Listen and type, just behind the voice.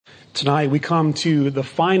Tonight we come to the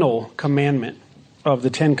final commandment of the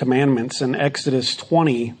Ten Commandments in Exodus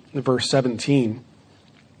 20, verse 17.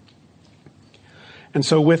 And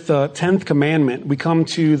so with the 10th commandment, we come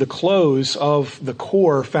to the close of the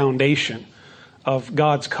core foundation of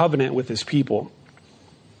God's covenant with his people.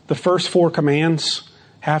 The first four commands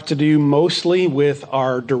have to do mostly with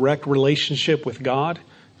our direct relationship with God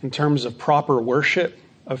in terms of proper worship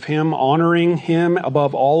of him, honoring him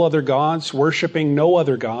above all other gods, worshiping no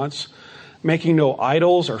other gods, making no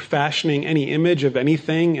idols or fashioning any image of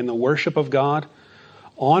anything in the worship of God,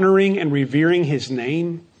 honoring and revering his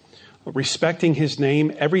name, respecting his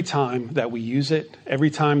name every time that we use it,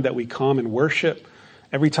 every time that we come and worship,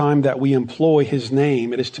 every time that we employ his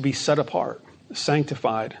name. It is to be set apart,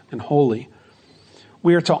 sanctified, and holy.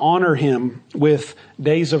 We are to honor him with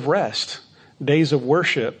days of rest, days of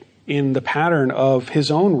worship in the pattern of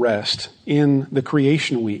his own rest in the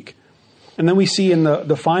creation week. And then we see in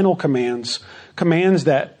the final commands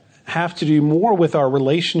that have to do more with our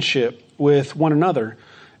relationship with one another.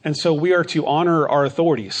 And so we are to honor our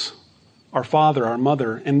authorities, our father, our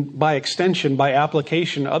mother, and by extension, by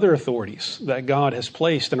application, other authorities that God has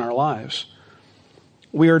placed in our lives.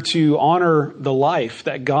 We are to honor the life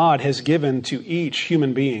that God has given to each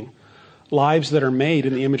human being, lives that are made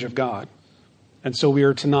in the image of God. And so we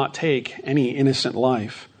are to not take any innocent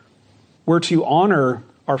life. We're to honor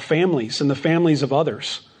our families and the families of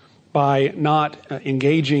others by not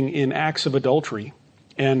engaging in acts of adultery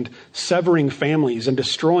and severing families and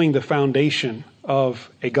destroying the foundation of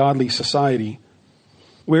a godly society.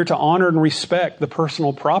 We're to honor and respect the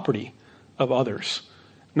personal property of others,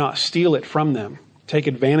 not steal it from them, take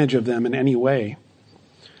advantage of them in any way.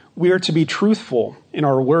 We are to be truthful in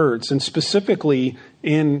our words, and specifically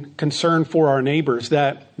in concern for our neighbors,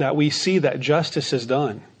 that we see that justice is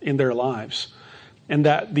done in their lives, and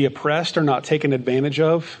that the oppressed are not taken advantage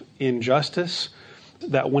of in justice,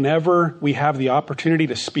 that whenever we have the opportunity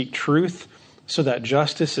to speak truth so that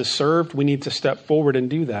justice is served, we need to step forward and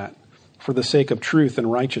do that for the sake of truth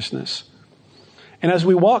and righteousness. And as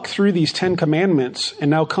we walk through these 10 commandments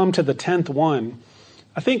and now come to the 10th one,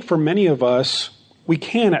 I think for many of us, we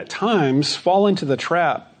can at times fall into the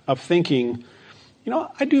trap of thinking,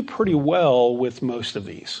 I do pretty well with most of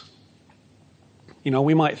these.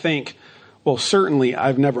 We might think, well, certainly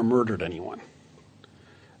I've never murdered anyone.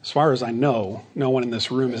 As far as I know, no one in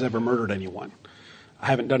this room has ever murdered anyone. I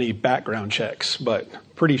haven't done any background checks, but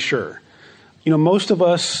pretty sure. Most of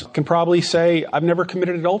us can probably say, I've never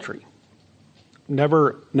committed adultery.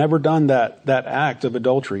 Never done that act of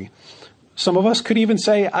adultery. Some of us could even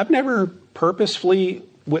say, I've never purposefully,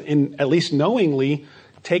 at least knowingly,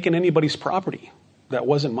 taken anybody's property that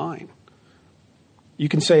wasn't mine. You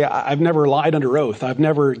can say, I've never lied under oath. I've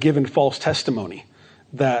never given false testimony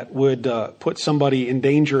that would put somebody in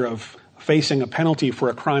danger of facing a penalty for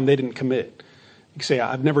a crime they didn't commit. You can say,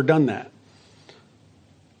 I've never done that.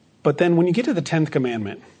 But then when you get to the 10th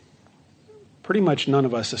commandment, pretty much none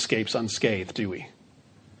of us escapes unscathed, do we?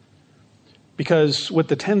 Because with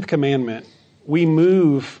the 10th commandment, we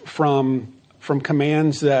move from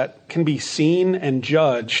commands that can be seen and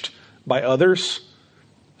judged by others,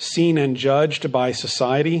 seen and judged by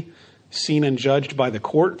society, seen and judged by the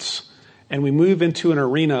courts, and we move into an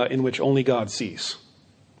arena in which only God sees.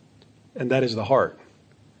 And that is the heart.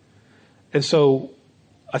 And so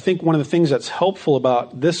I think one of the things that's helpful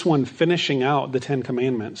about this one finishing out the 10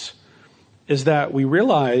 commandments is that we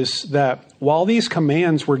realize that while these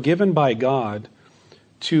commands were given by God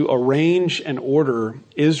to arrange and order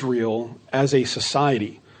Israel as a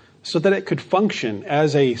society so that it could function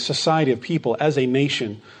as a society of people, as a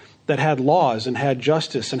nation that had laws and had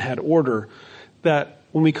justice and had order, that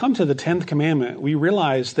when we come to the 10th commandment, we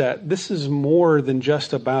realize that this is more than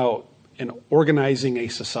just about organizing a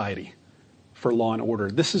society for law and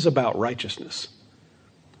order. This is about righteousness.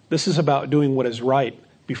 This is about doing what is right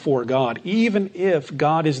before God, even if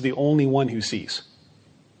God is the only one who sees.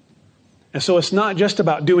 And so it's not just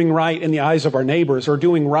about doing right in the eyes of our neighbors or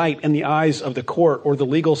doing right in the eyes of the court or the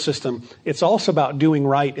legal system. It's also about doing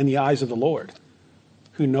right in the eyes of the Lord,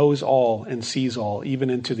 who knows all and sees all, even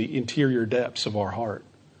into the interior depths of our heart.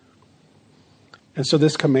 And so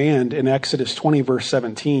this command in Exodus 20, verse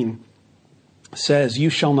 17 says, "You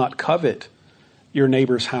shall not covet your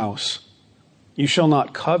neighbor's house. You shall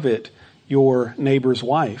not covet your neighbor's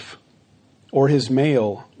wife, or his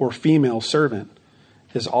male or female servant,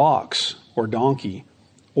 his ox or donkey,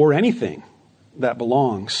 or anything that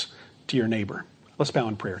belongs to your neighbor." Let's bow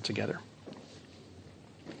in prayer together.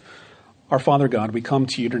 Our Father God, we come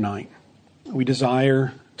to you tonight. We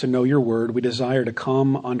desire to know your word. We desire to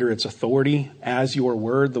come under its authority as your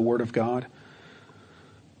word, the word of God.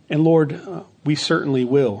 And Lord, we certainly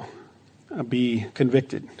will be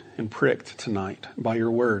convicted and pricked tonight by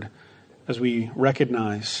your word as we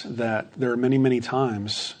recognize that there are many, many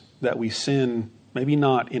times that we sin, maybe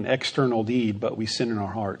not in external deed, but we sin in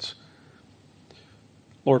our hearts.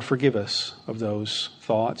 Lord, forgive us of those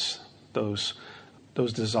thoughts, those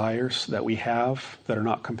desires that we have that are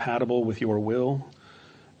not compatible with your will,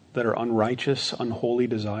 that are unrighteous, unholy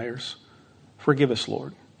desires. Forgive us,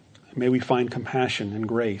 Lord. May we find compassion and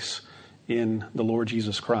grace in the Lord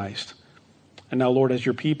Jesus Christ. And now, Lord, as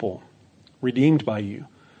your people, redeemed by you,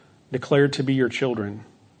 declared to be your children,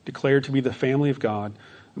 declared to be the family of God,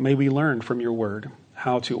 may we learn from your word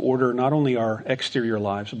how to order not only our exterior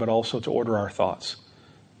lives, but also to order our thoughts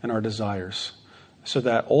and our desires, so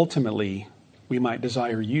that ultimately we might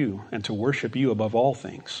desire you and to worship you above all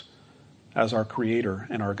things as our Creator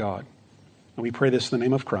and our God. And we pray this in the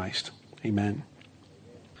name of Christ. Amen.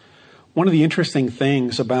 One of the interesting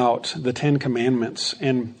things about the Ten Commandments,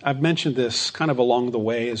 and I've mentioned this kind of along the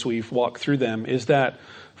way as we've walked through them, is that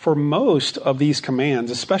for most of these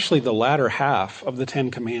commands, especially the latter half of the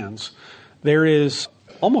Ten Commands, there is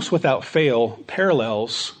almost without fail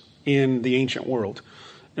parallels in the ancient world.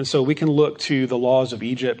 And so we can look to the laws of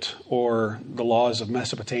Egypt or the laws of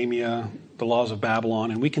Mesopotamia, the laws of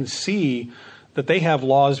Babylon, and we can see that they have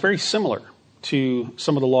laws very similar to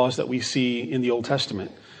some of the laws that we see in the Old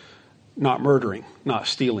Testament. Not murdering, not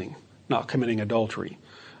stealing, not committing adultery,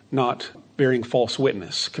 not bearing false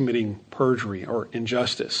witness, committing perjury or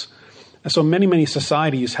injustice. And so many, many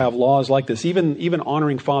societies have laws like this, even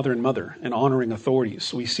honoring father and mother and honoring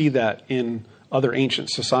authorities. We see that in other ancient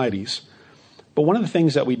societies. But one of the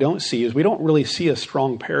things that we don't see is we don't really see a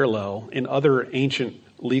strong parallel in other ancient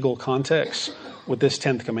legal contexts with this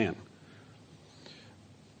 10th command.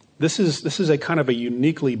 This is a kind of a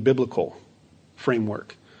uniquely biblical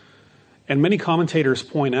framework. And many commentators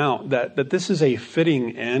point out that this is a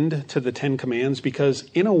fitting end to the Ten Commands because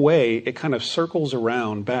in a way it kind of circles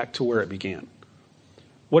around back to where it began.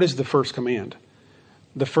 What is the first command?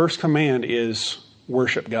 The first command is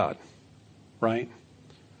worship God, right?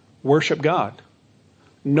 Worship God.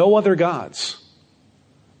 No other gods.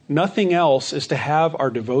 Nothing else is to have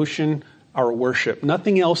our devotion, our worship.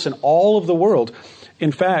 Nothing else in all of the world.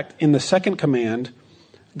 In fact, in the second command,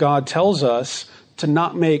 God tells us to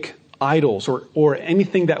not make idols or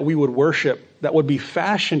anything that we would worship that would be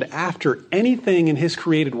fashioned after anything in his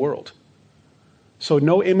created world. So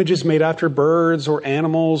no images made after birds or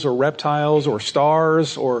animals or reptiles or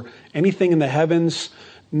stars or anything in the heavens.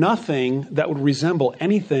 Nothing that would resemble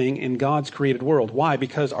anything in God's created world. Why?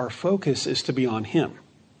 Because our focus is to be on him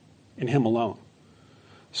and him alone.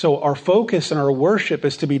 So our focus and our worship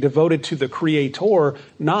is to be devoted to the Creator,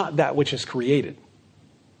 not that which is created.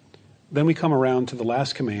 Then we come around to the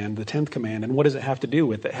last command, the 10th command, and what does it have to do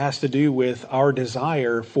with? It has to do with our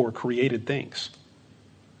desire for created things.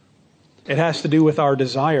 It has to do with our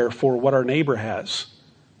desire for what our neighbor has,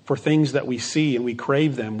 for things that we see and we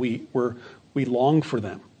crave them, we long for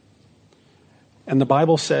them. And the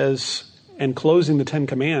Bible says, in closing the 10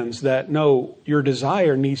 commands, that no, your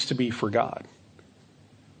desire needs to be for God.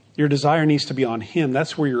 Your desire needs to be on him.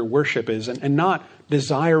 That's where your worship is, and not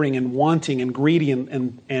desiring and wanting and greedy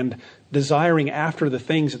and desiring after the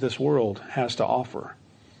things that this world has to offer.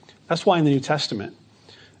 That's why in the New Testament,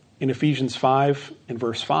 in Ephesians 5 and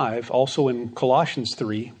verse 5, also in Colossians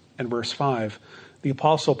 3 and verse 5, the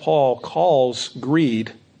Apostle Paul calls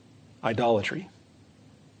greed idolatry.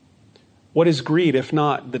 What is greed if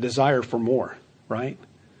not the desire for more, right?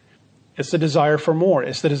 It's the desire for more.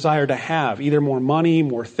 It's the desire to have either more money,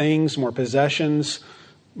 more things, more possessions.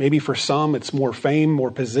 Maybe for some, it's more fame,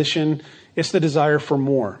 more position. It's the desire for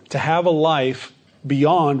more, to have a life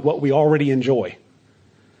beyond what we already enjoy.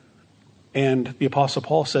 And the Apostle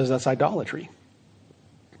Paul says that's idolatry.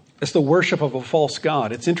 It's the worship of a false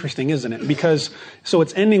god. It's interesting, isn't it? Because, so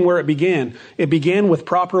it's ending where it began. It began with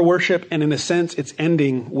proper worship, and in a sense, it's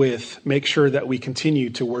ending with make sure that we continue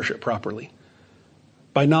to worship properly.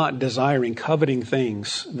 By not desiring, coveting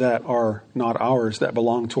things that are not ours, that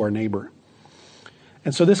belong to our neighbor.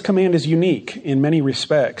 And so this command is unique in many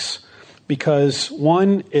respects because,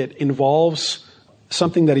 one, it involves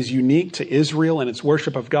something that is unique to Israel and its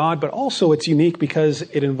worship of God, but also it's unique because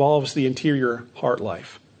it involves the interior heart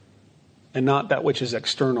life and not that which is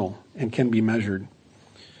external and can be measured.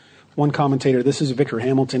 One commentator, this is Victor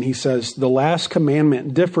Hamilton, he says, the last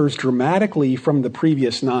commandment differs dramatically from the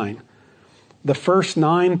previous 9. The first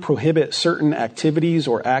 9 prohibit certain activities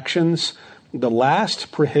or actions. The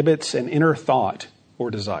last prohibits an inner thought or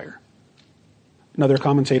desire. Another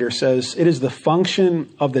commentator says, it is the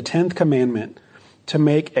function of the 10th commandment to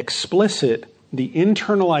make explicit the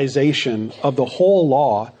internalization of the whole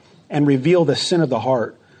law and reveal the sin of the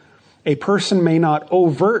heart. A person may not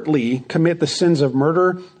overtly commit the sins of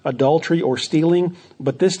murder, adultery, or stealing,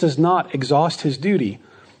 but this does not exhaust his duty.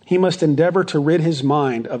 He must endeavor to rid his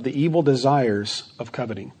mind of the evil desires of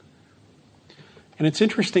coveting. And it's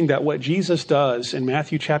interesting that what Jesus does in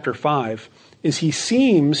Matthew chapter 5 is he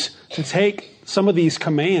seems to take some of these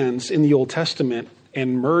commands in the Old Testament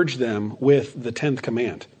and merge them with the 10th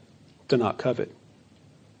command, to not covet.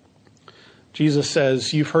 Jesus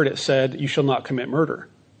says, you've heard it said, you shall not commit murder.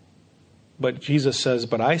 But Jesus says,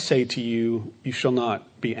 but I say to you, you shall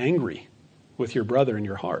not be angry with your brother in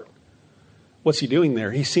your heart. What's he doing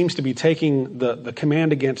there? He seems to be taking the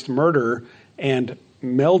command against murder and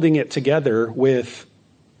melding it together with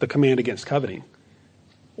the command against coveting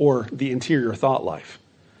or the interior thought life.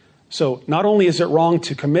 So not only is it wrong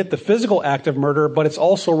to commit the physical act of murder, but it's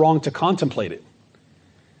also wrong to contemplate it.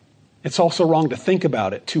 It's also wrong to think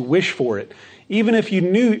about it, to wish for it. Even if you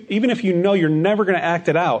know you're never going to act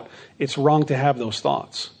it out, it's wrong to have those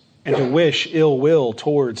thoughts and to wish ill will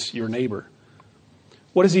towards your neighbor.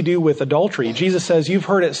 What does he do with adultery? Jesus says, you've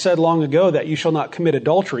heard it said long ago that you shall not commit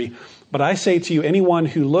adultery. But I say to you, anyone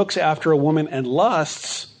who looks after a woman and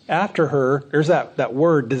lusts after her, there's that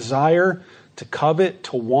word, desire, to covet,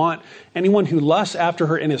 to want. Anyone who lusts after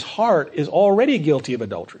her in his heart is already guilty of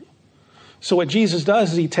adultery. So what Jesus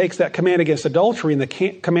does is he takes that command against adultery and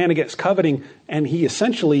the command against coveting, and he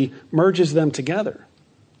essentially merges them together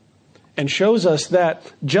and shows us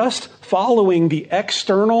that just following the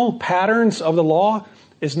external patterns of the law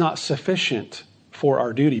is not sufficient for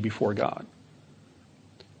our duty before God.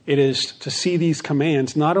 It is to see these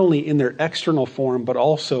commands not only in their external form, but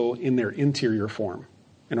also in their interior form,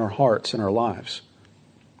 in our hearts and our lives.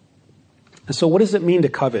 And so what does it mean to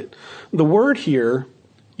covet? The word here,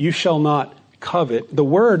 you shall not covet, the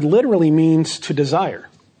word literally means to desire,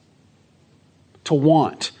 to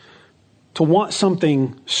want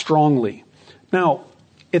something strongly. Now,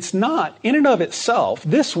 it's not, in and of itself,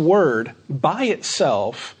 this word by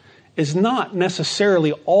itself is not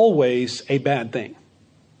necessarily always a bad thing.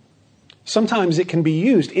 Sometimes it can be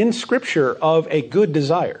used in Scripture of a good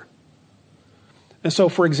desire. And so,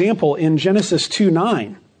 for example, in Genesis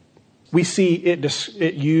 2:9, we see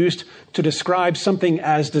it used to describe something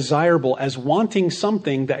as desirable, as wanting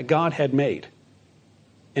something that God had made.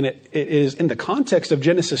 And it is, in the context of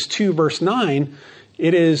Genesis 2, verse 9,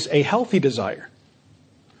 it is a healthy desire.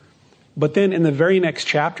 But then in the very next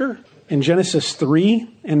chapter, in Genesis 3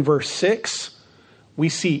 and verse 6, we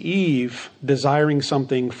see Eve desiring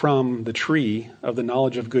something from the tree of the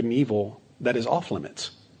knowledge of good and evil that is off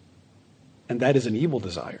limits. And that is an evil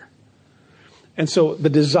desire. And so the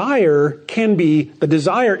desire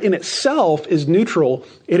in itself is neutral.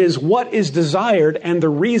 It is what is desired and the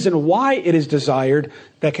reason why it is desired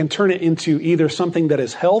that can turn it into either something that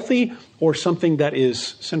is healthy or something that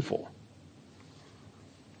is sinful.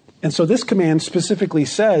 And so this command specifically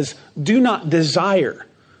says, do not desire,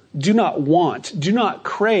 do not want, do not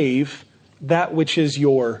crave that which is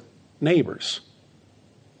your neighbor's.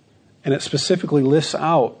 And it specifically lists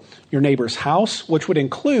out your neighbor's house, which would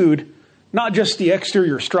include not just the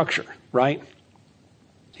exterior structure, right?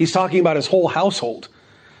 He's talking about his whole household.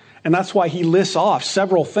 And that's why he lists off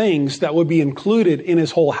several things that would be included in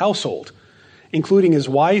his whole household, including his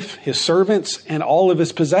wife, his servants, and all of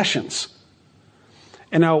his possessions.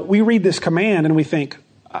 And now we read this command and we think,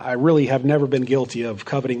 I really have never been guilty of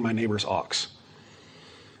coveting my neighbor's ox.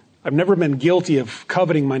 I've never been guilty of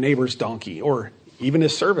coveting my neighbor's donkey or even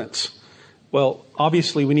his servants. Well,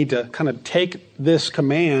 obviously we need to kind of take this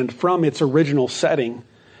command from its original setting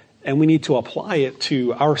and we need to apply it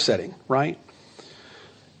to our setting, right?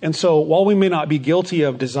 And so while we may not be guilty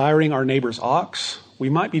of desiring our neighbor's ox, we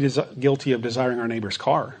might be guilty of desiring our neighbor's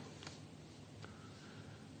car.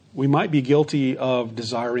 We might be guilty of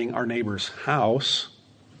desiring our neighbor's house.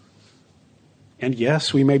 And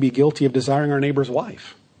yes, we may be guilty of desiring our neighbor's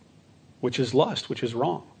wife, which is lust, which is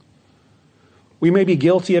wrong. We may be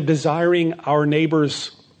guilty of desiring our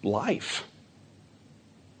neighbor's life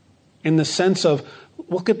in the sense of,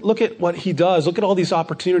 look at what he does. Look at all these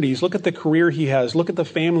opportunities. Look at the career he has. Look at the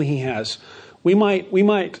family he has. We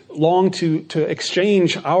might long to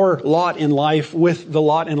exchange our lot in life with the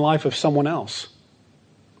lot in life of someone else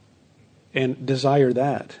and desire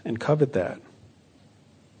that and covet that.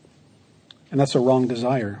 And that's a wrong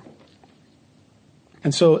desire.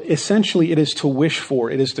 And so essentially it is to wish for,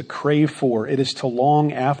 it is to crave for, it is to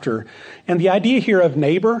long after. And the idea here of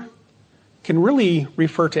neighbor can really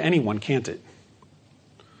refer to anyone, can't it?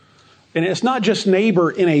 And it's not just neighbor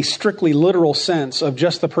in a strictly literal sense of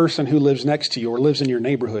just the person who lives next to you or lives in your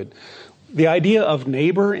neighborhood. The idea of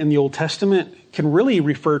neighbor in the Old Testament can really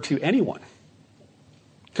refer to anyone.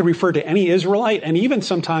 It can refer to any Israelite, and even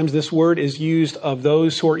sometimes this word is used of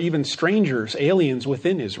those who are even strangers, aliens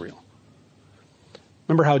within Israel.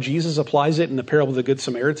 Remember how Jesus applies it in the parable of the Good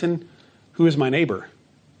Samaritan? Who is my neighbor?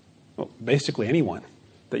 Well, basically anyone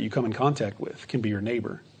that you come in contact with can be your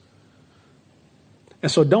neighbor. And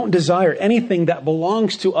so don't desire anything that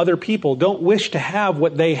belongs to other people. Don't wish to have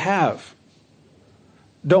what they have.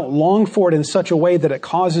 Don't long for it in such a way that it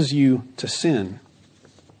causes you to sin.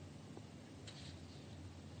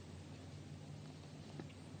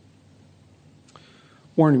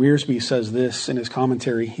 Warren Wiersbe says this in his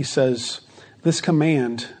commentary. He says, this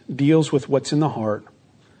command deals with what's in the heart.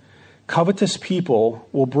 Covetous people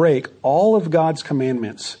will break all of God's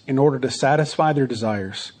commandments in order to satisfy their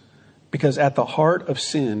desires, because at the heart of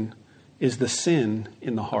sin is the sin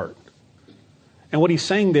in the heart. And what he's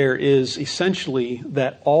saying there is essentially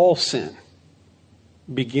that all sin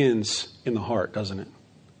begins in the heart, doesn't it?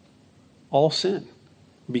 All sin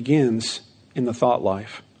begins in the thought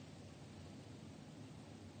life.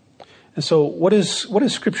 And so what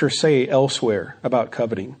does Scripture say elsewhere about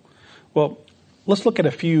coveting? Well, let's look at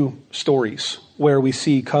a few stories where we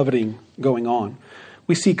see coveting going on.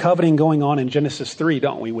 We see coveting going on in Genesis 3,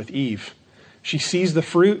 don't we, with Eve. She sees the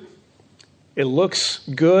fruit. It looks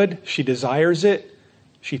good. She desires it.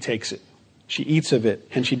 She takes it. She eats of it,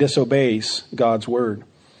 and she disobeys God's word.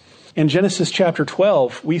 In Genesis chapter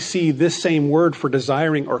 12, we see this same word for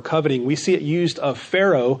desiring or coveting. We see it used of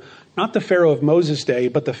Pharaoh, not the Pharaoh of Moses' day,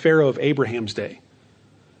 but the Pharaoh of Abraham's day.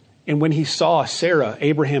 And when he saw Sarah,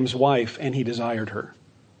 Abraham's wife, and he desired her,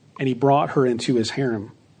 and he brought her into his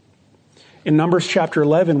harem. In Numbers chapter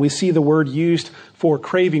 11, we see the word used for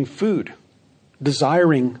craving food,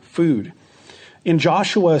 desiring food. In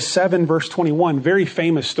Joshua 7, verse 21, very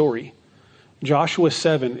famous story. Joshua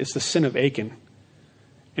 7 is the sin of Achan.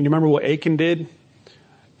 And you remember what Achan did?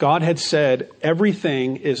 God had said,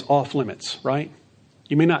 everything is off limits, right?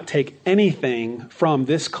 You may not take anything from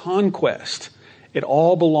this conquest. It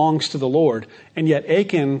all belongs to the Lord. And yet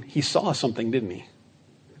Achan, he saw something, didn't he?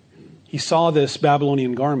 He saw this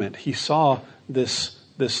Babylonian garment. He saw this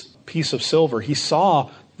piece of silver. He saw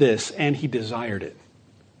this and he desired it.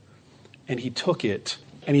 And he took it.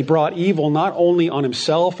 And he brought evil not only on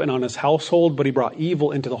himself and on his household, but he brought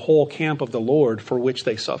evil into the whole camp of the Lord for which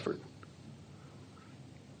they suffered.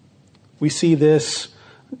 We see this,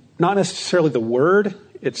 not necessarily the word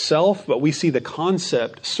itself, but we see the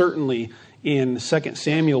concept certainly in 2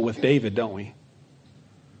 Samuel with David, don't we?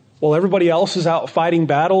 While everybody else is out fighting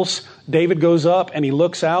battles, David goes up and he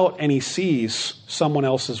looks out and he sees someone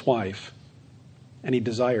else's wife. And he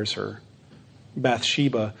desires her,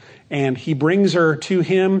 Bathsheba. And he brings her to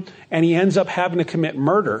him and he ends up having to commit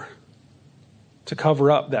murder to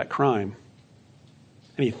cover up that crime.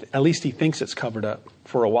 And at least he thinks it's covered up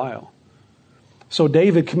for a while. So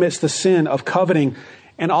David commits the sin of coveting.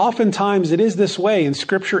 And oftentimes it is this way in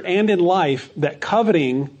Scripture and in life that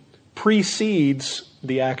coveting precedes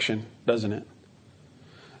the action, doesn't it?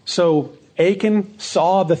 So Achan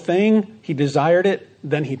saw the thing, he desired it,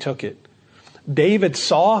 then he took it. David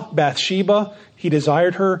saw Bathsheba, he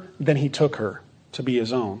desired her, then he took her to be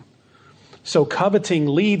his own. So coveting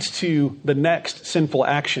leads to the next sinful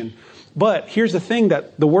action. But here's the thing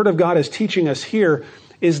that the Word of God is teaching us here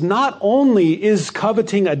is not only is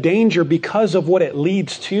coveting a danger because of what it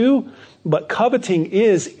leads to, but coveting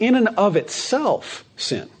is in and of itself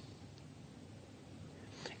sin.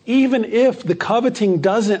 Even if the coveting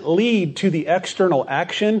doesn't lead to the external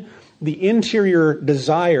action, the interior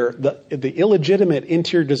desire, the illegitimate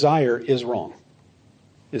interior desire is wrong,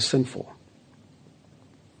 is sinful.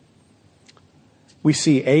 We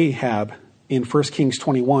see Ahab in 1 Kings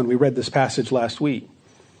 21. We read this passage last week.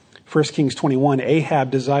 1 Kings 21, Ahab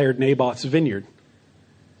desired Naboth's vineyard.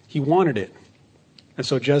 He wanted it. And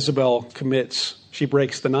so Jezebel she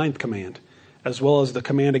breaks the 9th command, as well as the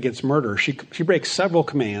command against murder. She breaks several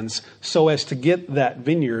commands so as to get that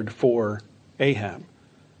vineyard for Ahab.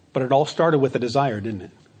 But it all started with a desire, didn't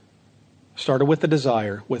it? Started with a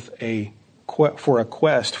desire, for a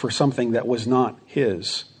quest for something that was not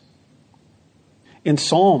his. In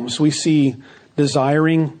Psalms, we see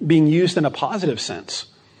desiring being used in a positive sense.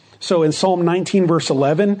 So in Psalm 19, verse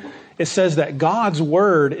 11, it says that God's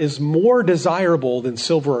word is more desirable than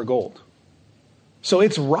silver or gold. So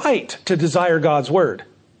it's right to desire God's word,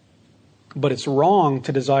 but it's wrong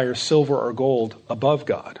to desire silver or gold above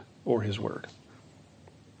God or his word.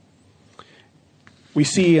 We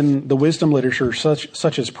see in the wisdom literature,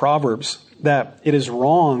 such as Proverbs, that it is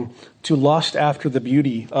wrong to lust after the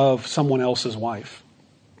beauty of someone else's wife.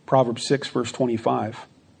 Proverbs 6, verse 25.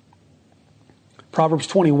 Proverbs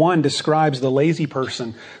 21 describes the lazy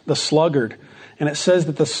person, the sluggard. And it says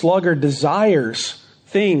that the sluggard desires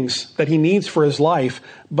things that he needs for his life,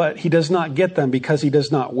 but he does not get them because he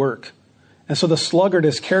does not work. And so the sluggard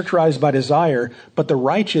is characterized by desire, but the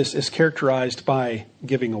righteous is characterized by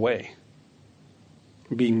giving away,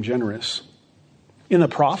 being generous. In the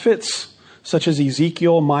prophets, such as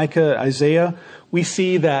Ezekiel, Micah, Isaiah, we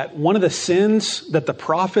see that one of the sins that the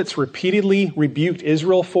prophets repeatedly rebuked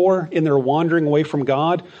Israel for in their wandering away from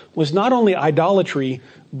God was not only idolatry,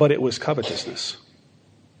 but it was covetousness.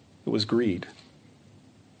 It was greed.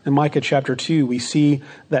 In Micah chapter 2, we see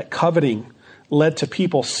that coveting led to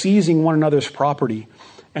people seizing one another's property.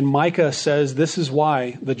 And Micah says this is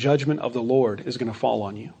why the judgment of the Lord is going to fall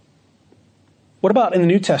on you. What about in the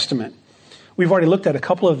New Testament? We've already looked at a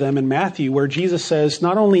couple of them in Matthew, where Jesus says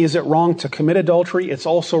not only is it wrong to commit adultery, it's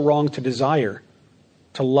also wrong to desire,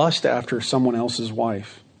 to lust after someone else's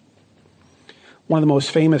wife. One of the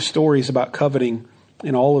most famous stories about coveting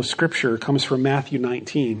in all of Scripture comes from Matthew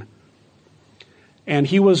 19. And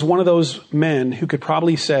he was one of those men who could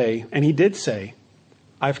probably say, and he did say,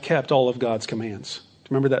 I've kept all of God's commands. Do you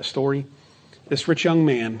remember that story? This rich young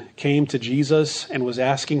man came to Jesus and was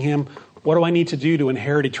asking him, what do I need to do to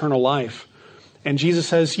inherit eternal life? And Jesus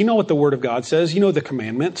says, you know what the Word of God says. You know the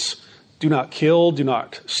commandments. Do not kill, do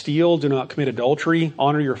not steal, do not commit adultery,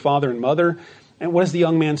 honor your father and mother. And what does the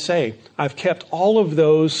young man say? I've kept all of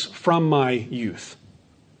those from my youth.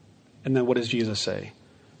 And then what does Jesus say?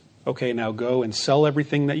 Okay, now go and sell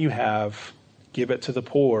everything that you have, give it to the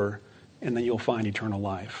poor, and then you'll find eternal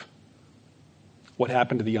life. What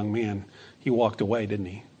happened to the young man? He walked away, didn't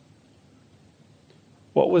he?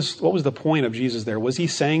 What was the point of Jesus there? Was he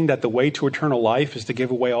saying that the way to eternal life is to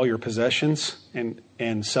give away all your possessions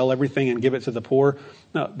and sell everything and give it to the poor?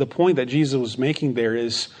 No, the point that Jesus was making there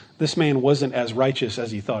is this man wasn't as righteous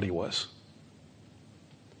as he thought he was.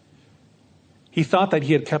 He thought that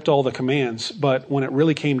he had kept all the commands, but when it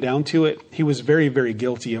really came down to it, he was very, very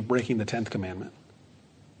guilty of breaking the 10th commandment,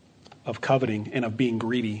 of coveting and of being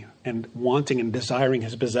greedy and wanting and desiring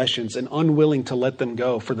his possessions and unwilling to let them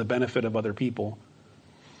go for the benefit of other people.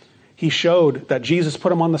 He showed that Jesus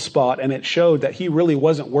put him on the spot, and it showed that he really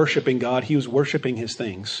wasn't worshiping God. He was worshiping his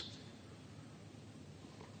things.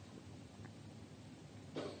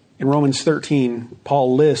 In Romans 13,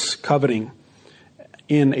 Paul lists coveting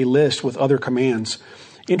in a list with other commands.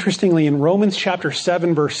 Interestingly, in Romans chapter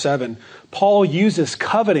 7, verse 7, Paul uses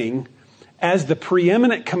coveting as the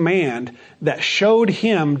preeminent command that showed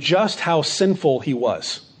him just how sinful he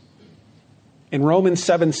was. In Romans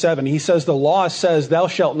 7:7, he says, the law says, thou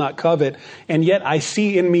shalt not covet, and yet I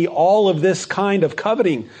see in me all of this kind of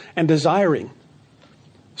coveting and desiring.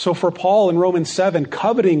 So for Paul in Romans 7,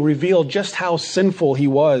 coveting revealed just how sinful he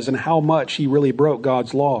was and how much he really broke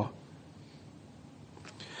God's law.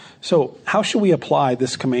 So how should we apply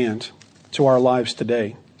this command to our lives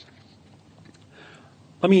today?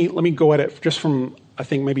 Let me go at it just from, I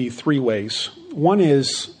think, maybe three ways. One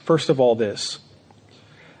is, first of all, this,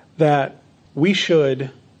 that we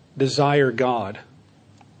should desire God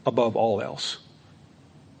above all else.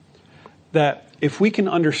 That if we can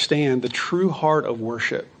understand the true heart of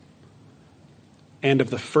worship and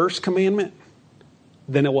of the first commandment,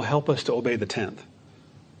 then it will help us to obey the 10th.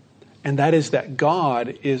 And that is that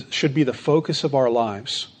God should be the focus of our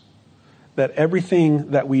lives. That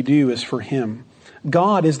everything that we do is for Him.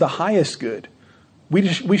 God is the highest good.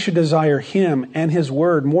 We should desire Him and His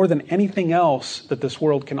Word more than anything else that this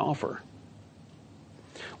world can offer.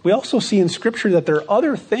 We also see in Scripture that there are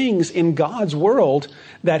other things in God's world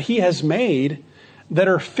that He has made that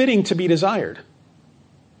are fitting to be desired.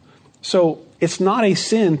 So it's not a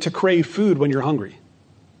sin to crave food when you're hungry.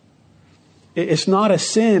 It's not a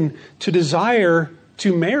sin to desire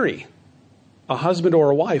to marry a husband or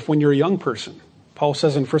a wife when you're a young person. Paul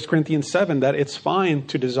says in 1 Corinthians 7 that it's fine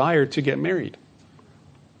to desire to get married.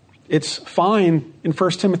 It's fine in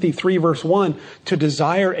 1 Timothy 3 verse 1 to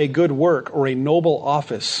desire a good work or a noble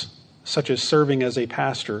office, such as serving as a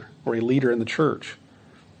pastor or a leader in the church.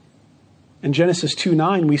 In Genesis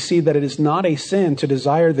 2:9, we see that it is not a sin to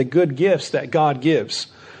desire the good gifts that God gives.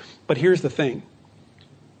 But here's the thing.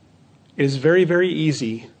 It is very, very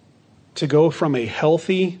easy to go from a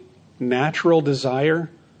healthy, natural desire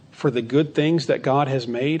for the good things that God has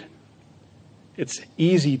made. It's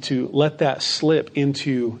easy to let that slip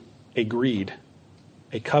into a greed,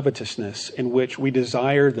 a covetousness in which we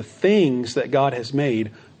desire the things that God has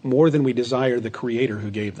made more than we desire the Creator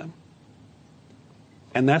who gave them.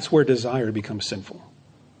 And that's where desire becomes sinful.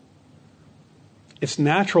 It's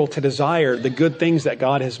natural to desire the good things that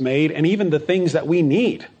God has made and even the things that we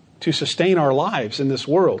need to sustain our lives in this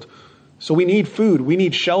world. So we need food, we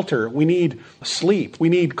need shelter, we need sleep, we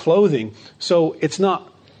need clothing. So it's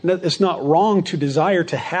not wrong to desire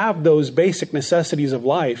to have those basic necessities of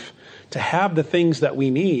life, to have the things that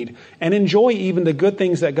we need, and enjoy even the good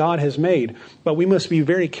things that God has made. But we must be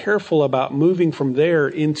very careful about moving from there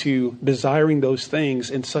into desiring those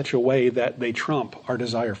things in such a way that they trump our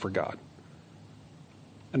desire for God.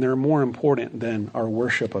 And they're more important than our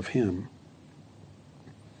worship of Him.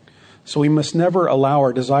 So we must never allow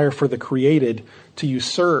our desire for the created to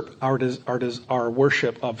usurp our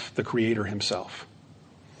worship of the Creator Himself.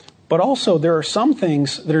 But also, there are some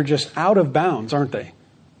things that are just out of bounds, aren't they?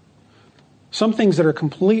 Some things that are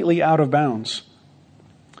completely out of bounds.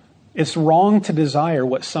 It's wrong to desire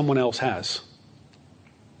what someone else has.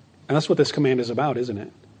 And that's what this command is about, isn't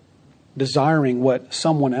it? Desiring what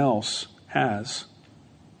someone else has.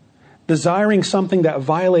 Desiring something that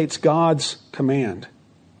violates God's command.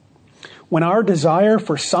 When our desire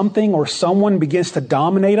for something or someone begins to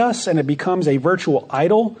dominate us and it becomes a virtual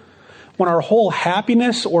idol, when our whole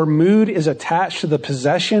happiness or mood is attached to the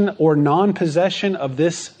possession or non-possession of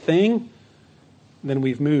this thing, then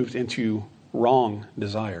we've moved into wrong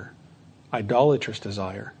desire, idolatrous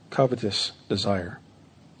desire, covetous desire.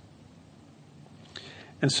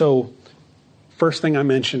 And so, first thing I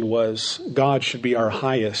mentioned was God should be our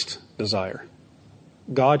highest desire.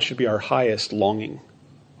 God should be our highest longing,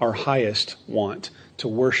 our highest want to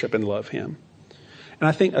worship and love Him. And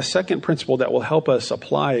I think a second principle that will help us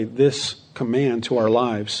apply this command to our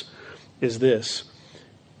lives is this,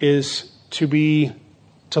 is to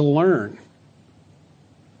learn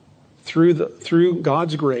through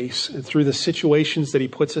God's grace and through the situations that He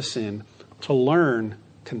puts us in, to learn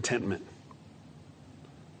contentment.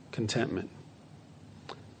 Contentment.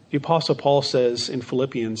 The Apostle Paul says in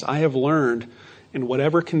Philippians, I have learned in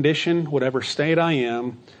whatever condition, whatever state I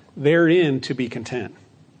am, therein to be content.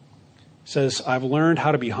 Says, I've learned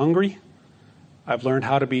how to be hungry. I've learned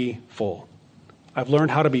how to be full. I've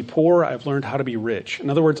learned how to be poor. I've learned how to be rich. In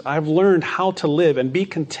other words, I've learned how to live and be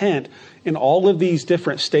content in all of these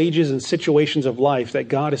different stages and situations of life that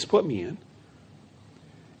God has put me in.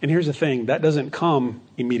 And here's the thing, that doesn't come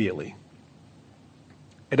immediately.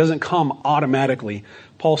 It doesn't come automatically.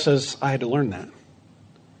 Paul says, I had to learn that.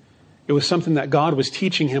 It was something that God was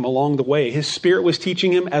teaching him along the way. His Spirit was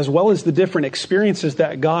teaching him, as well as the different experiences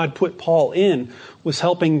that God put Paul in, was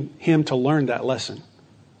helping him to learn that lesson.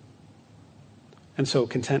 And so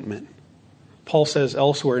contentment. Paul says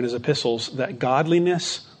elsewhere in his epistles that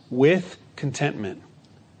godliness with contentment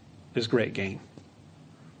is great gain.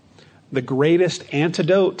 The greatest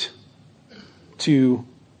antidote to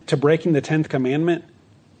breaking the 10th commandment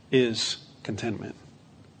is contentment.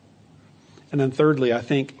 And then thirdly, I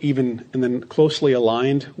think even and then closely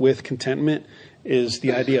aligned with contentment is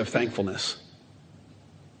the idea of thankfulness.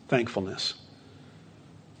 Thankfulness.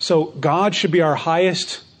 So God should be our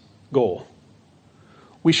highest goal.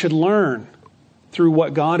 We should learn through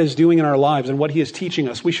what God is doing in our lives and what He is teaching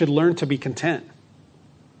us. We should learn to be content.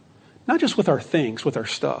 Not just with our things, with our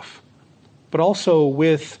stuff, but also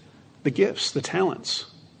with the gifts, the talents,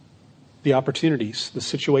 the opportunities, the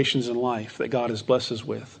situations in life that God has blessed us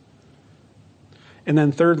with. And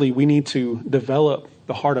then thirdly, we need to develop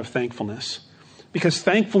the heart of thankfulness. Because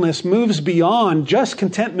thankfulness moves beyond just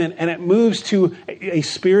contentment, and it moves to a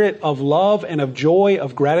spirit of love and of joy,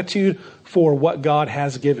 of gratitude for what God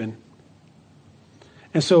has given.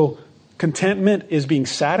 And so contentment is being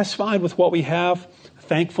satisfied with what we have.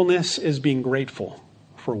 Thankfulness is being grateful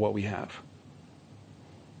for what we have.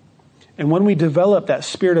 And when we develop that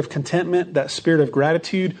spirit of contentment, that spirit of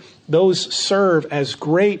gratitude, those serve as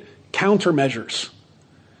great countermeasures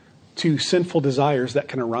to sinful desires that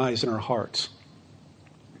can arise in our hearts.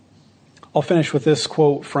 I'll finish with this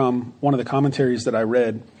quote from one of the commentaries that I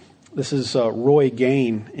read. This is Roy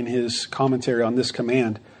Gain in his commentary on this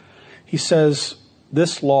command. He says,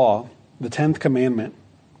 this law, the 10th commandment,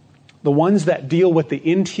 the ones that deal with the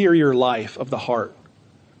interior life of the heart,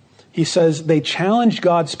 he says they challenge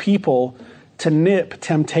God's people to nip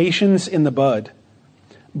temptations in the bud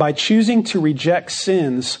by choosing to reject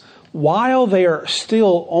sins while they are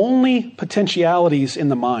still only potentialities in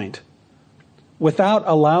the mind, without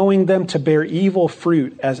allowing them to bear evil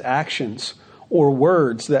fruit as actions or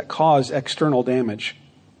words that cause external damage.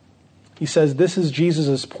 He says this is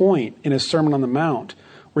Jesus' point in his Sermon on the Mount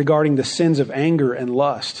regarding the sins of anger and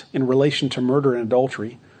lust in relation to murder and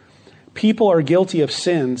adultery. People are guilty of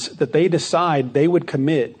sins that they decide they would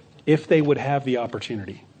commit if they would have the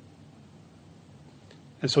opportunity.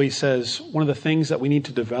 And so he says, one of the things that we need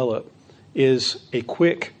to develop is a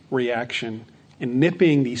quick reaction in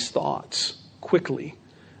nipping these thoughts quickly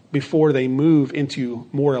before they move into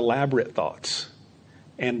more elaborate thoughts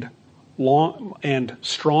and long and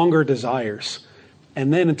stronger desires,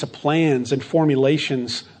 and then into plans and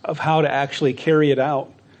formulations of how to actually carry it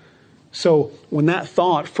out. So when that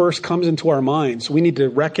thought first comes into our minds, we need to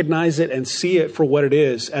recognize it and see it for what it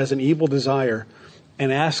is, as an evil desire,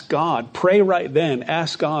 and ask God, pray right then,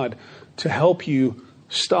 ask God to help you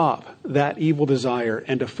stop that evil desire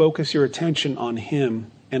and to focus your attention on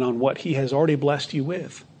Him and on what He has already blessed you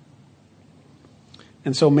with.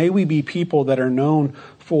 And so may we be people that are known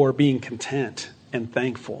for being content and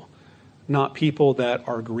thankful, not people that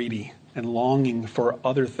are greedy and longing for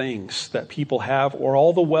other things that people have or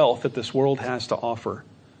all the wealth that this world has to offer.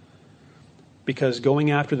 Because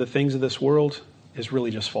going after the things of this world is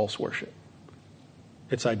really just false worship.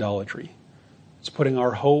 It's idolatry. It's putting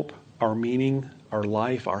our hope, our meaning, our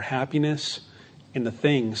life, our happiness in the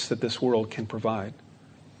things that this world can provide.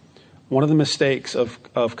 One of the mistakes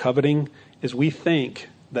of coveting is we think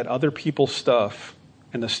that other people's stuff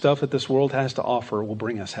and the stuff that this world has to offer will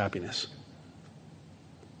bring us happiness.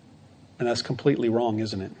 And that's completely wrong,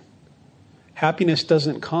 isn't it? Happiness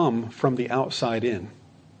doesn't come from the outside in.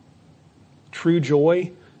 True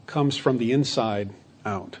joy comes from the inside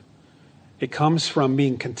out. It comes from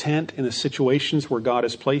being content in the situations where God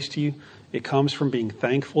has placed you. It comes from being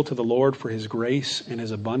thankful to the Lord for His grace and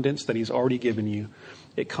His abundance that He's already given you.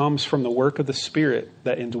 It comes from the work of the Spirit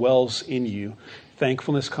that indwells in you.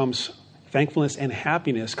 Thankfulness and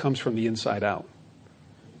happiness comes from the inside out,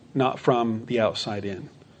 not from the outside in.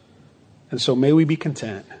 And so may we be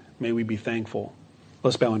content. May we be thankful.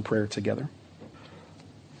 Let's bow in prayer together.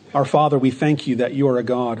 Our Father, we thank You that You are a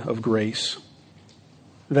God of grace,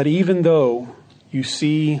 that even though You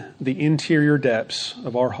see the interior depths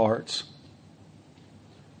of our hearts,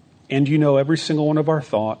 and You know every single one of our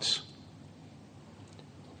thoughts,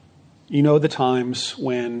 You know the times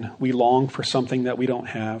when we long for something that we don't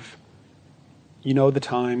have. You know the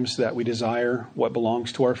times that we desire what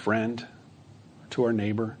belongs to our friend, to our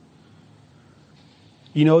neighbor.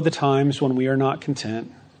 You know the times when we are not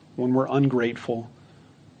content, when we're ungrateful,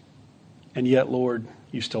 and yet, Lord,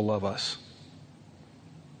 You still love us.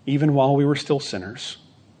 Even while we were still sinners,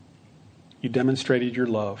 You demonstrated Your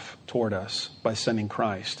love toward us by sending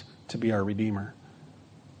Christ to be our Redeemer.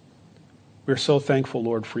 We're so thankful,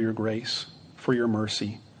 Lord, for Your grace, for Your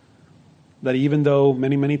mercy, that even though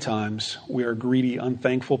many, many times we are greedy,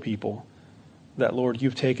 unthankful people, that, Lord,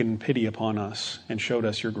 You've taken pity upon us and showed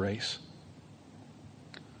us Your grace.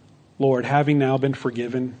 Lord, having now been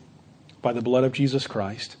forgiven by the blood of Jesus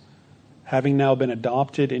Christ, having now been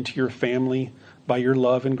adopted into Your family by Your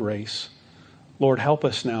love and grace, Lord, help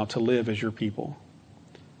us now to live as Your people.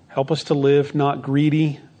 Help us to live not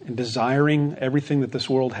greedy and desiring everything that this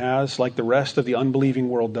world has like the rest of the unbelieving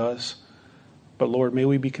world does. But Lord, may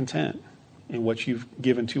we be content in what You've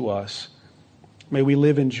given to us. May we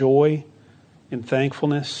live in joy, in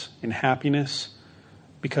thankfulness, in happiness,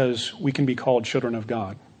 because we can be called children of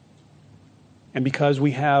God. And because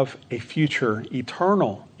we have a future,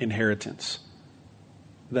 eternal inheritance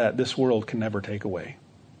that this world can never take away.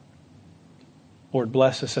 Lord,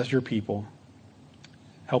 bless us as Your people.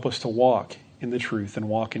 Help us to walk in the truth and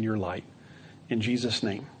walk in Your light. In Jesus'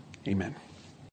 name, amen.